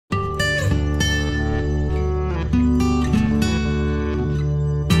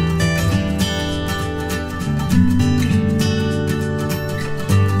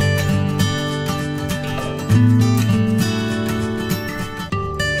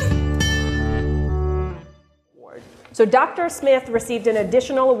So Dr. Smith received an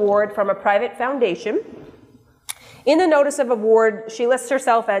additional award from a private foundation. In the notice of award, she lists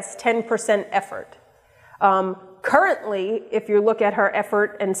herself as 10% effort. Currently, if you look at her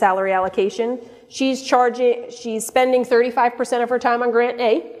effort and salary allocation, she's spending 35% of her time on grant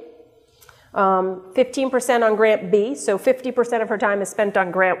A, 15% on grant B, so 50% of her time is spent on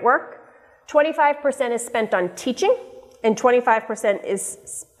grant work, 25% is spent on teaching, and 25% is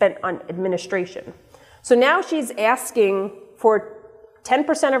spent on administration. So now she's asking for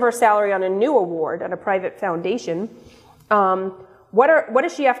 10% of her salary on a new award at a private foundation. What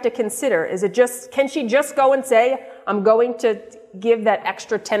does she have to consider? Is it just, can she just go and say, I'm going to give that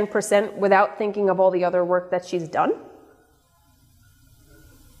extra 10% without thinking of all the other work that she's done?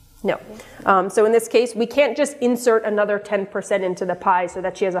 No. So in this case, we can't just insert another 10% into the pie so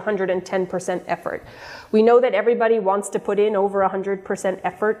that she has 110% effort. We know that everybody wants to put in over 100%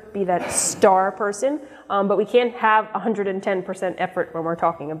 effort, be that star person, but we can't have 110% effort when we're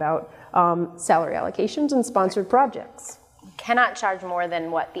talking about salary allocations and sponsored projects. Cannot charge more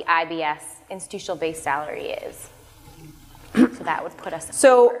than what the IBS, institutional based salary, is. So that would put us.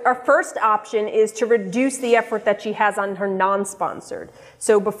 So our first option is to reduce the effort that she has on her non-sponsored.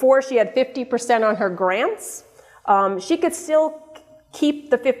 So before she had 50% on her grants, she could still keep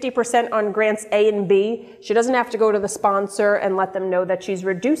the 50% on grants A and B. She doesn't have to go to the sponsor and let them know that she's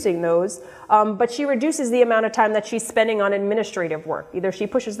reducing those, but she reduces the amount of time that she's spending on administrative work. Either she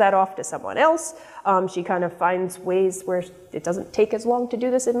pushes that off to someone else, she kind of finds ways where it doesn't take as long to do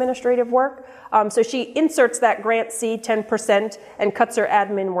this administrative work. So she inserts that grant C 10% and cuts her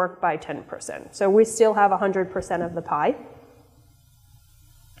admin work by 10%. So we still have 100% of the pie.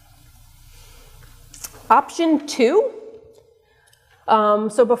 Option 2.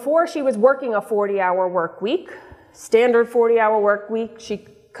 So before she was working a 40-hour work week, standard 40-hour work week, she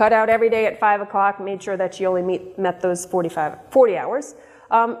cut out every day at 5 o'clock, made sure that she only met those 40 hours.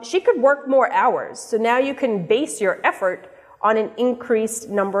 She could work more hours. So now you can base your effort on an increased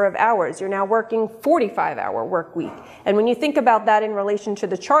number of hours. You're now working 45-hour work week. And when you think about that in relation to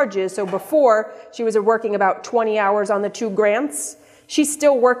the charges, so before she was working about 20 hours on the 2 grants, she's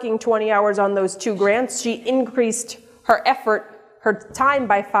still working 20 hours on those 2 grants. She increased her effort, her time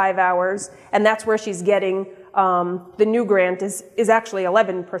by 5 hours, and that's where she's getting the new grant is actually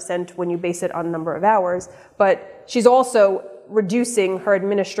 11% when you base it on number of hours, but she's also reducing her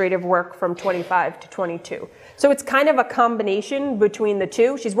administrative work from 25 to 22. So it's kind of a combination between the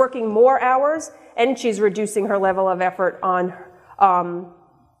two. She's working more hours and she's reducing her level of effort on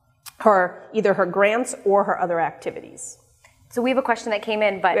either her grants or her other activities. So we have a question that came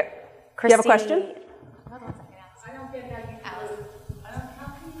in, but Kristi, you have a question? I don't get that.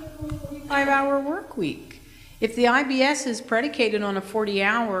 How can you do a 45-hour work week? If the IBS is predicated on a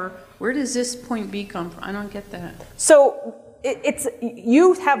 40-hour, where does this point B come from? I don't get that. So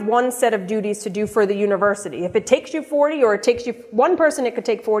you have one set of duties to do for the university. If it takes you 40, or it takes you one person, it could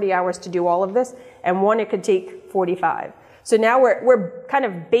take 40 hours to do all of this, and one it could take 45. So now we're kind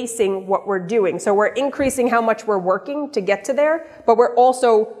of basing what we're doing. So we're increasing how much we're working to get to there, but we're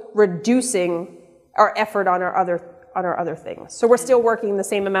also reducing our effort on our other things. So we're still working the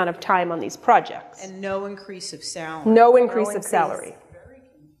same amount of time on these projects. And no increase of salary. No increase of salary.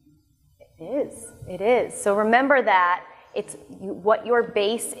 It is. So remember that what your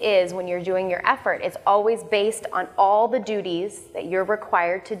base is when you're doing your effort. It's always based on all the duties that you're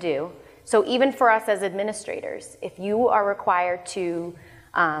required to do. So even for us as administrators, if you are required to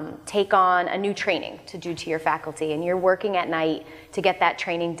take on a new training to do to your faculty, and you're working at night to get that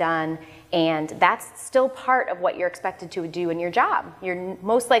training done, and that's still part of what you're expected to do in your job. You're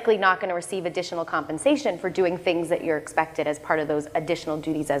most likely not going to receive additional compensation for doing things that you're expected as part of those additional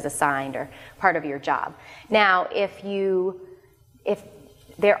duties as assigned or part of your job. Now, if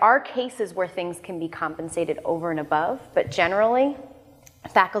there are cases where things can be compensated over and above, but generally,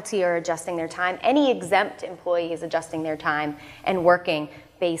 faculty are adjusting their time. Any exempt employee is adjusting their time and working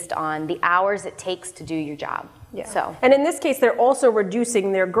based on the hours it takes to do your job. Yeah. So. And in this case, they're also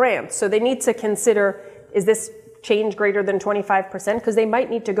reducing their grants. So they need to consider, is this change greater than 25%? Because they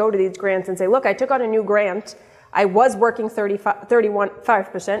might need to go to these grants and say, look, I took on a new grant. I was working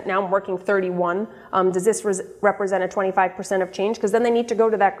 5%, now I'm working 31. Does this represent a 25% of change? Because then they need to go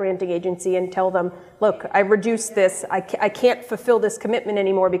to that granting agency and tell them, look, I reduced this. I can't fulfill this commitment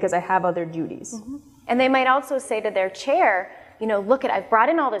anymore because I have other duties. Mm-hmm. And they might also say to their chair, you know, look I've brought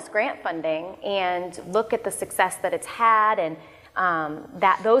in all this grant funding, and look at the success that it's had, and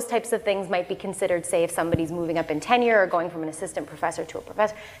that those types of things might be considered, say, if somebody's moving up in tenure or going from an assistant professor to a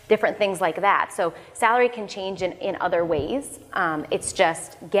professor, different things like that. So salary can change in other ways. It's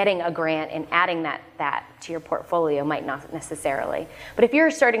just getting a grant and adding that to your portfolio might not necessarily. But if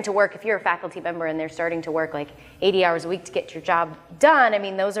you're starting to work, if you're a faculty member and they're starting to work like 80 hours a week to get your job done, I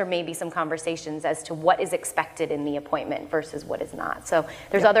mean, those are maybe some conversations as to what is expected in the appointment versus what is not. So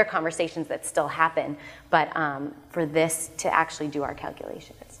there's other conversations that still happen, but for this to actually do our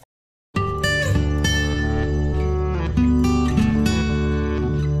calculation,